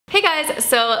guys,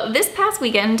 so this past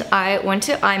weekend I went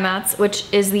to Imats, which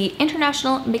is the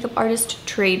International Makeup Artist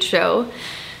Trade Show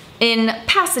in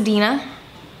Pasadena,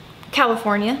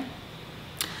 California.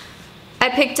 I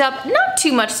picked up not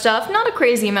too much stuff, not a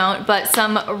crazy amount, but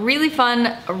some really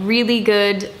fun, really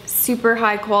good, super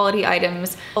high quality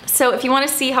items. So if you want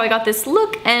to see how I got this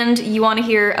look and you want to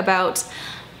hear about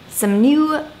some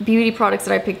new beauty products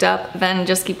that I picked up, then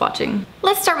just keep watching.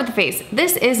 Let's start with the face.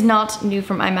 This is not new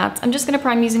from Imats. I'm just gonna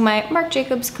prime using my Marc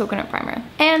Jacobs Coconut Primer.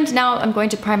 And now I'm going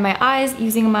to prime my eyes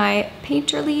using my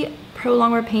Painterly Pro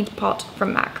Longwear Paint Pot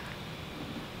from MAC.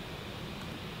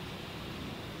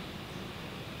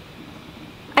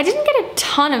 I didn't get a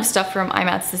ton of stuff from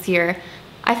Imats this year.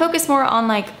 I focused more on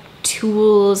like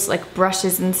tools, like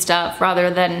brushes and stuff,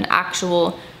 rather than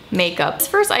actual makeup. This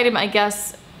first item, I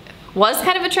guess, was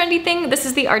kind of a trendy thing. This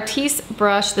is the Artis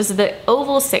brush. This is the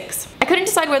Oval 6. I couldn't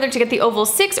decide whether to get the Oval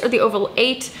 6 or the Oval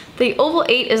 8. The Oval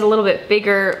 8 is a little bit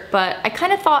bigger, but I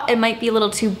kind of thought it might be a little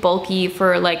too bulky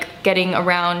for like getting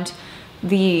around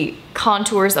the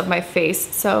contours of my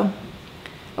face. So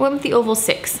I went with the Oval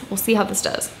 6. We'll see how this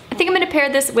does. I think I'm gonna pair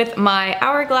this with my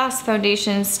Hourglass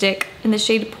foundation stick in the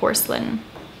shade Porcelain.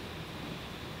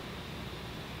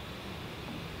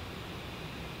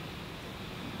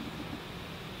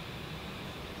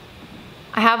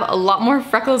 I have a lot more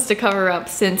freckles to cover up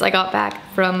since I got back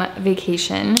from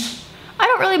vacation. I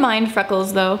don't really mind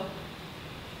freckles though.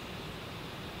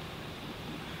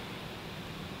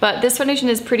 But this foundation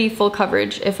is pretty full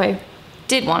coverage if I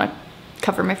did want to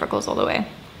cover my freckles all the way.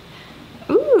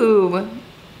 Ooh,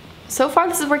 so far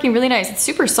this is working really nice. It's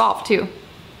super soft too.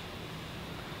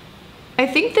 I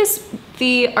think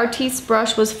the Artis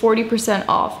brush was 40%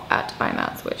 off at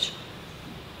Imats, which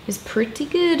is pretty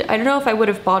good. I don't know if I would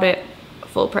have bought it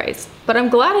full price, but I'm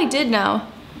glad I did now.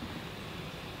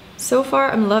 So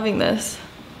far, I'm loving this.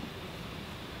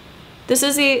 This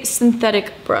is a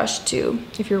synthetic brush too,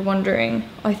 if you're wondering.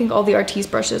 I think all the Artis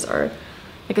brushes are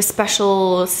like a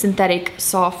special synthetic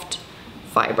soft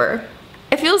fiber.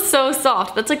 It feels so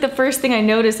soft. That's like the first thing I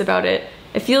notice about it.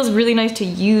 It feels really nice to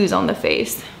use on the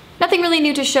face. Nothing really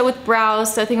new to show with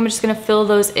brows, so I think I'm just gonna fill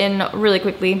those in really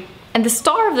quickly. And the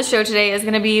star of the show today is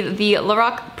gonna be the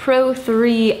Lorac Pro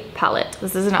 3 palette.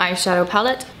 This is an eyeshadow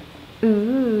palette.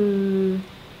 Ooh.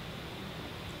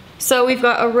 So we've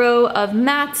got a row of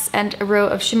mattes and a row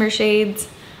of shimmer shades.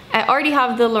 I already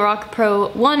have the Lorac Pro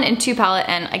 1 and 2 palette,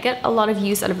 and I get a lot of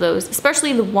use out of those,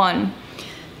 especially the 1.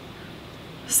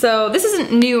 So this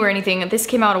isn't new or anything. This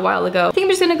came out a while ago. I think I'm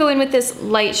just gonna go in with this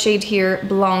light shade here,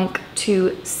 Blanc,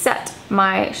 to set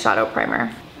my shadow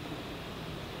primer.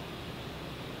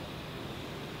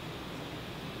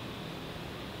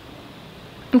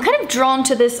 I'm kind of drawn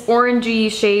to this orangey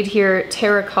shade here,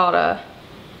 Terracotta.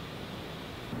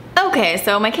 Okay,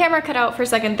 so my camera cut out for a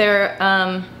second there,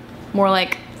 more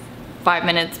like 5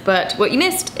 minutes, but what you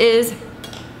missed is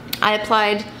I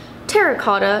applied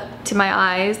Terracotta to my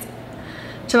eyes,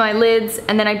 to my lids,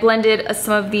 and then I blended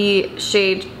some of the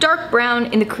shade Dark Brown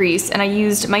in the crease, and I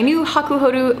used my new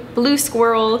Hakuhodo Blue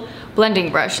Squirrel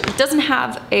blending brush. It doesn't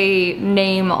have a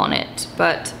name on it,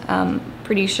 but I'm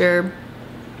pretty sure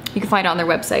you can find it on their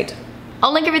website.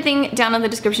 I'll link everything down in the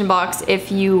description box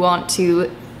if you want to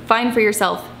find for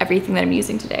yourself everything that I'm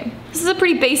using today. This is a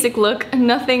pretty basic look,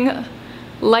 nothing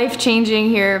life-changing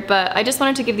here, but I just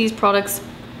wanted to give these products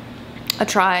a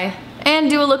try and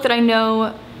do a look that I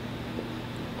know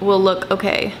will look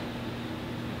okay.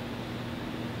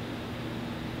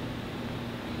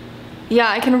 Yeah,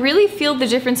 I can really feel the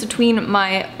difference between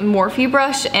my Morphe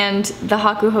brush and the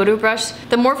Hakuhodo brush.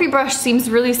 The Morphe brush seems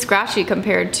really scratchy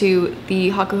compared to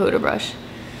the Hakuhodo brush.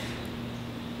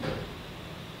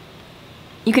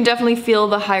 You can definitely feel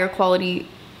the higher quality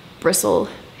bristle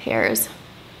hairs.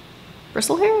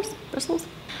 Bristle hairs? Bristles?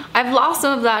 I've lost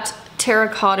some of that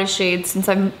terracotta shade since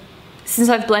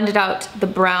I've blended out the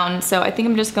brown, so I think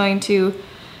I'm just going to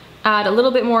add a little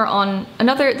bit more on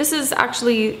another. This is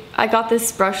actually, I got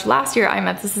this brush last year at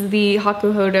Imats. This is the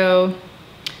Hakuhodo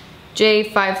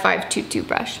J5522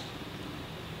 brush.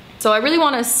 So I really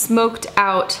want a smoked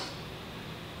out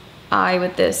eye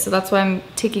with this, so that's why I'm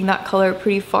taking that color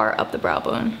pretty far up the brow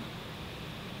bone.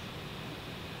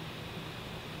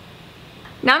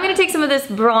 Now I'm gonna take some of this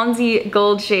bronzy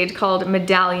gold shade called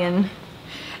Medallion. And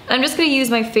I'm just gonna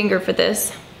use my finger for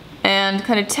this and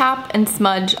kind of tap and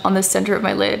smudge on the center of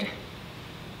my lid.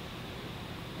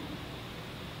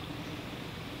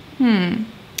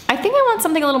 I think I want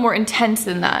something a little more intense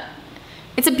than that.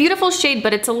 It's a beautiful shade,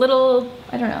 but it's a little,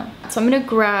 I don't know. So I'm gonna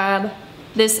grab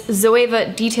this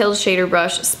Zoeva Detailed Shader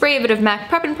brush, spray a bit of MAC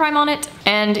Prep and Prime on it,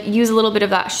 and use a little bit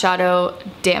of that shadow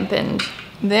dampened.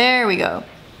 There we go.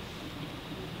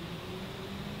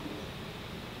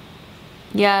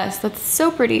 Yes, that's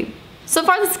so pretty. So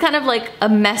far this is kind of like a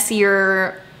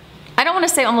messier, I don't want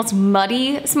to say almost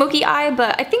muddy smoky eye,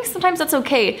 but I think sometimes that's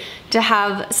okay to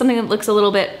have something that looks a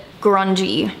little bit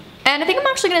grungy. And I think I'm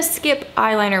actually gonna skip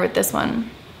eyeliner with this one.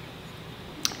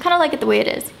 Kind of like it the way it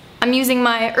is. I'm using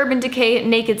my Urban Decay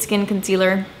Naked Skin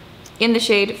Concealer in the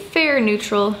shade Fair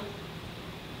Neutral.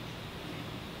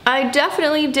 I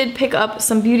definitely did pick up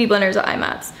some beauty blenders at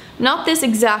Imats. Not this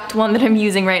exact one that I'm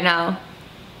using right now.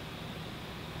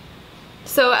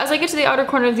 So as I get to the outer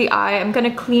corner of the eye, I'm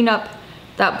gonna clean up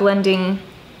that blending,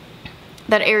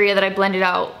 that area that I blended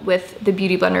out with the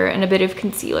beauty blender and a bit of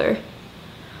concealer.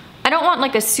 I don't want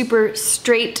like a super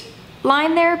straight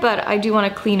line there, but I do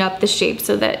want to clean up the shape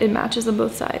so that it matches on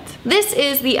both sides. This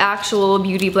is the actual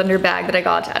beauty blender bag that I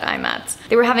got at Imats.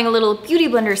 They were having a little beauty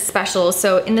blender special,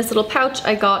 so in this little pouch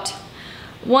I got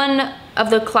one of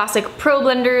the classic Pro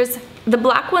blenders. The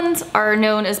black ones are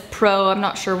known as Pro, I'm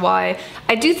not sure why.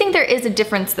 I do think there is a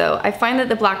difference though. I find that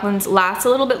the black ones last a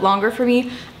little bit longer for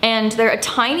me, and they're a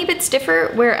tiny bit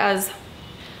stiffer, whereas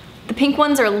the pink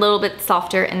ones are a little bit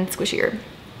softer and squishier.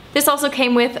 This also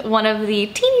came with one of the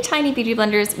teeny tiny beauty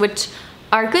blenders, which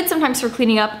are good sometimes for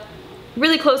cleaning up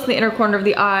really close to the inner corner of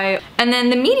the eye. And then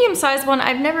the medium sized one,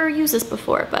 I've never used this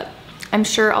before, but I'm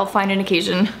sure I'll find an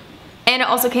occasion. And it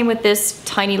also came with this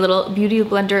tiny little Beauty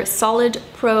Blender Solid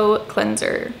Pro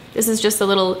Cleanser. This is just a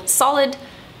little solid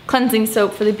cleansing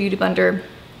soap for the Beauty Blender.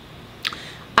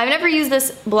 I've never used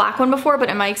this black one before, but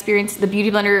in my experience, the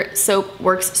Beauty Blender soap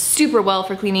works super well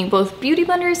for cleaning both beauty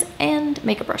blenders and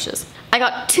makeup brushes. I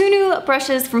got 2 new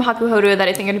brushes from Hakuhodo that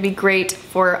I think are gonna be great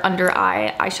for under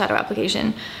eye eyeshadow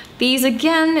application. These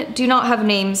again do not have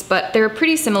names, but they're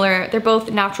pretty similar. They're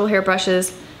both natural hair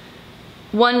brushes.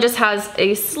 One just has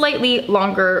a slightly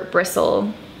longer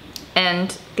bristle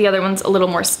and the other one's a little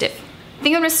more stiff. I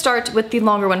think I'm gonna start with the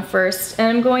longer one first,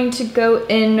 and I'm going to go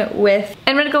in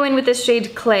with this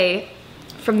shade Clay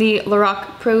from the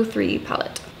Lorac Pro 3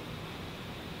 palette.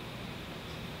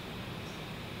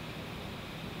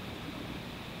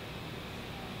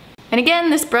 And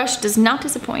again, this brush does not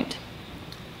disappoint.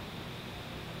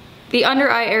 The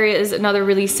under eye area is another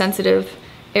really sensitive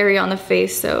area on the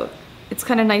face, so it's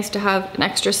kind of nice to have an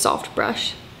extra soft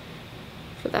brush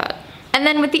for that. And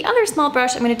then with the other small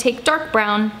brush, I'm going to take dark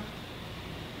brown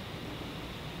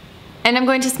and I'm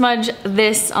going to smudge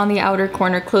this on the outer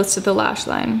corner close to the lash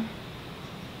line.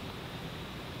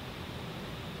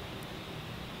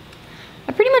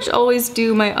 I pretty much always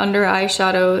do my under eye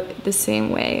shadow the same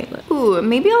way. Ooh,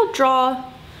 maybe I'll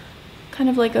draw kind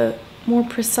of like a more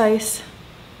precise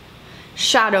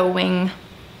shadow wing.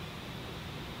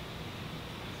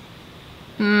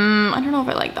 I don't know if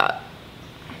I like that.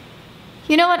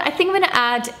 You know what, I think I'm gonna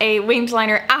add a winged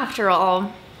liner after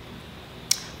all.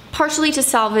 Partially to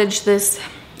salvage this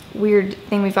weird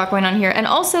thing we've got going on here, and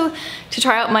also to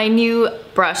try out my new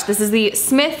brush. This is the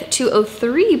Smith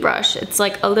 203 brush. It's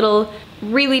like a little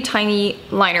really tiny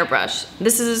liner brush.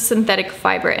 This is a synthetic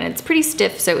fiber and it's pretty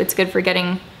stiff, so it's good for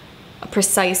getting a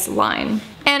precise line.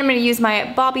 And I'm gonna use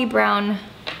my Bobbi Brown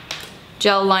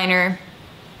gel liner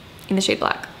in the shade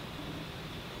Black.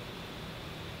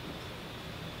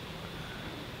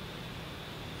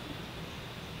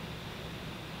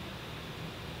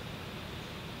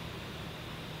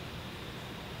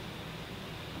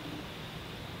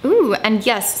 Ooh, and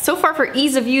yes, so far for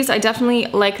ease of use, I definitely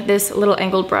like this little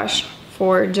angled brush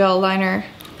for gel liner.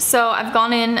 So I've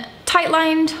gone in tight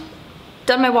lined,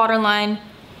 done my waterline,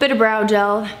 bit of brow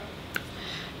gel. I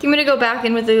think I'm gonna go back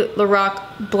in with the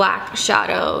Lorac black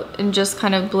shadow and just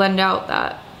kind of blend out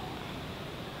that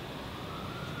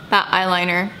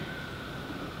eyeliner.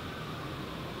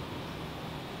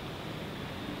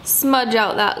 Smudge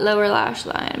out that lower lash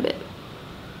line a bit.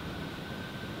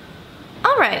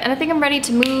 Alright, and I think I'm ready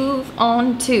to move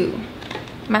on to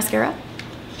mascara.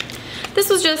 This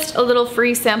was just a little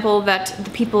free sample that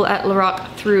the people at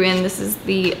Lorac threw in. This is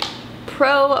the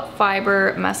Pro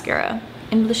Fiber Mascara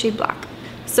in the shade Black.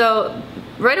 So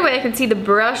right away I can see the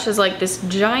brush is like this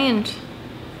giant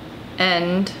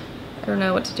end. I don't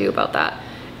know what to do about that.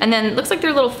 And then it looks like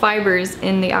there are little fibers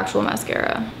in the actual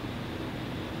mascara.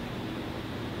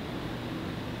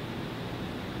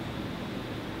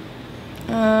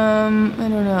 I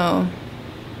don't know.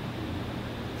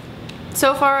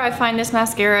 So far I find this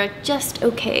mascara just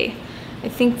okay. I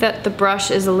think that the brush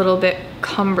is a little bit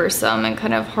cumbersome and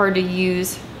kind of hard to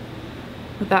use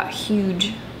with that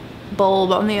huge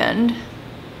bulb on the end.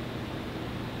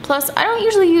 Plus, I don't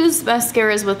usually use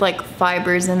mascaras with like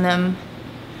fibers in them.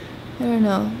 I don't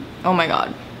know. Oh my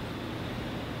god.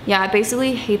 Yeah, I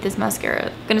basically hate this mascara.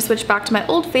 I'm gonna switch back to my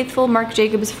Old Faithful Marc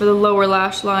Jacobs for the lower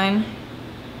lash line.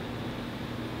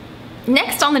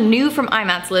 Next on the new from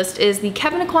Imats list is the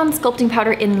Kevyn Aucoin Sculpting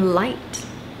Powder in Light.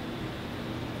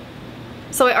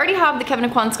 So I already have the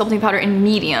Kevyn Aucoin Sculpting Powder in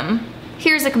medium.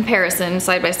 Here's a comparison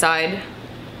side by side.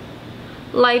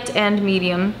 Light and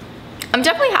medium. I'm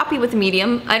definitely happy with the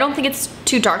medium. I don't think it's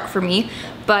too dark for me,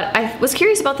 but I was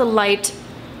curious about the light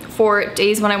for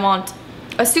days when I want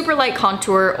a super light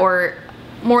contour or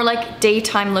more like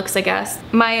daytime looks, I guess.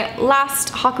 My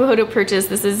last Hakuhodo purchase,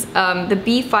 this is the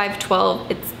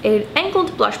B512. It's an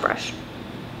angled blush brush.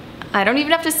 I don't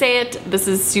even have to say it. This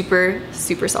is super,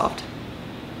 super soft.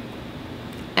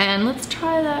 And let's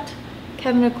try that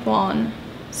Kevyn Aucoin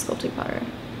sculpting powder.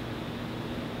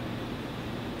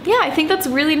 Yeah, I think that's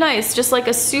really nice. Just like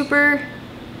a super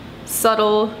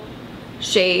subtle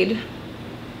shade.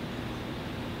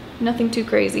 Nothing too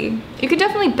crazy. You could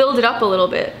definitely build it up a little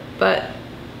bit, but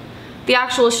the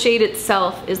actual shade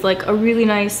itself is like a really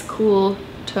nice, cool,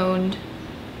 toned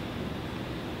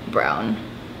brown.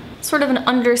 Sort of an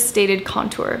understated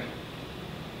contour.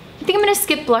 I think I'm gonna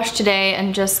skip blush today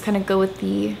and just kind of go with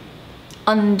the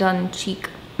undone cheek.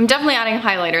 I'm definitely adding a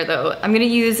highlighter though. I'm gonna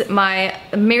use my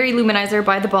Mary Luminizer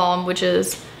by The Balm, which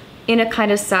is in a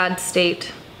kind of sad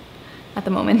state at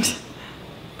the moment.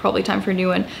 Probably time for a new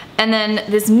one. And then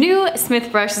this new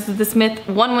Smith brush, this is the Smith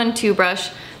 112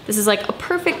 brush. This is like a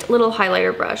perfect little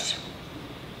highlighter brush.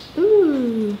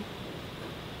 Ooh.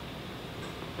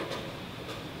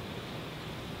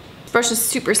 This brush is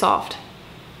super soft.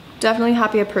 Definitely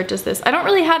happy I purchased this. I don't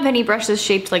really have any brushes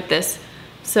shaped like this,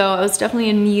 so I was definitely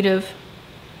in need of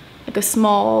like a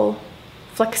small,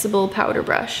 flexible powder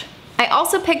brush. I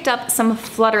also picked up some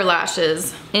flutter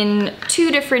lashes in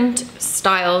two different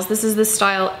styles. This is the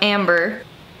style Amber,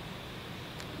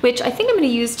 which I think I'm gonna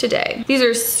use today. These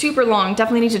are super long,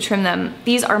 definitely need to trim them.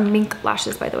 These are mink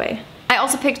lashes, by the way. I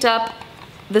also picked up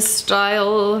the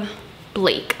style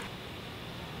Blake,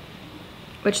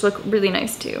 which look really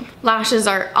nice too. Lashes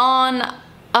are on.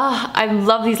 I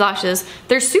love these lashes.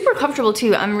 They're super comfortable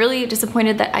too. I'm really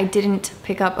disappointed that I didn't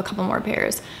pick up a couple more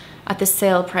pairs at the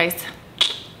sale price.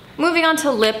 Moving on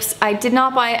to lips, I did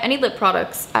not buy any lip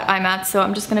products at Imats, so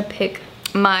I'm just gonna pick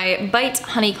my Bite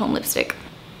Honeycomb lipstick.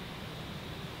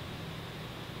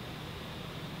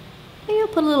 Maybe I'll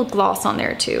put a little gloss on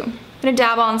there too. I'm gonna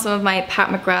dab on some of my Pat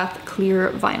McGrath clear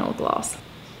vinyl gloss.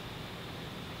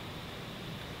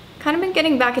 Kind of been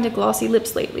getting back into glossy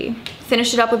lips lately.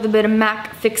 Finish it up with a bit of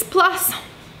MAC Fix Plus.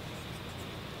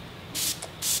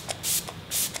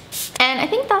 And I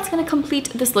think that's gonna complete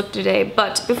this look today.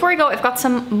 But before I go, I've got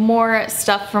some more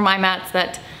stuff from Imats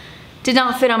that did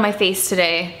not fit on my face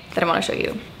today that I wanna show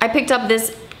you. I picked up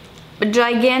this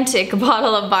gigantic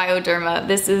bottle of Bioderma.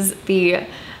 This is the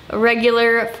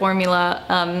regular formula.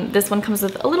 This one comes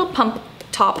with a little pump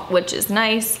top, which is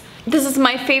nice. This is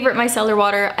my favorite micellar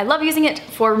water. I love using it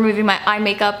for removing my eye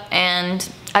makeup, and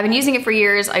I've been using it for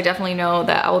years. I definitely know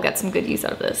that I will get some good use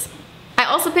out of this. I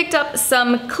also picked up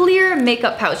some clear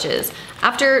makeup pouches.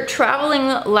 After traveling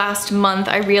last month,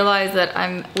 I realized that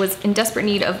I was in desperate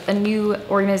need of a new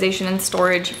organization and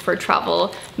storage for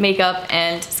travel makeup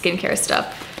and skincare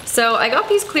stuff. So I got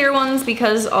these clear ones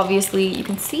because obviously you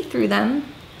can see through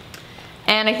them.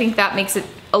 And I think that makes it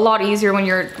a lot easier when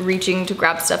you're reaching to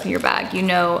grab stuff in your bag, you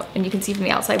know, and you can see from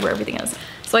the outside where everything is.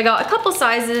 So I got a couple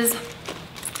sizes.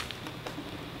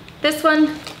 This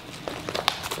one,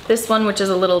 which is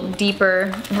a little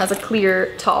deeper and has a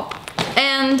clear top.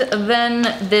 And then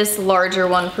this larger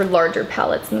one for larger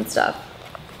palettes and stuff.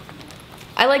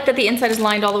 I like that the inside is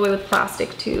lined all the way with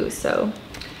plastic too, so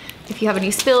if you have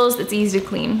any spills, it's easy to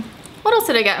clean. What else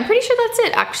did I get? I'm pretty sure that's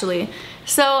it actually.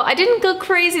 So I didn't go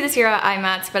crazy this year at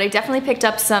Imats, but I definitely picked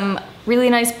up some really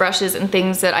nice brushes and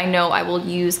things that I know I will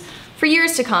use for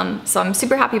years to come. So I'm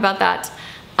super happy about that.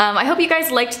 I hope you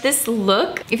guys liked this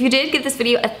look. If you did, give this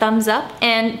video a thumbs up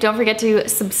and don't forget to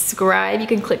subscribe. You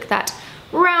can click that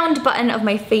round button of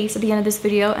my face at the end of this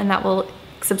video and that will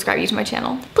subscribe you to my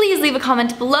channel. Please leave a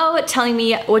comment below telling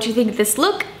me what you think of this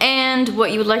look and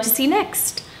what you would like to see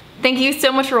next. Thank you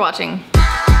so much for watching.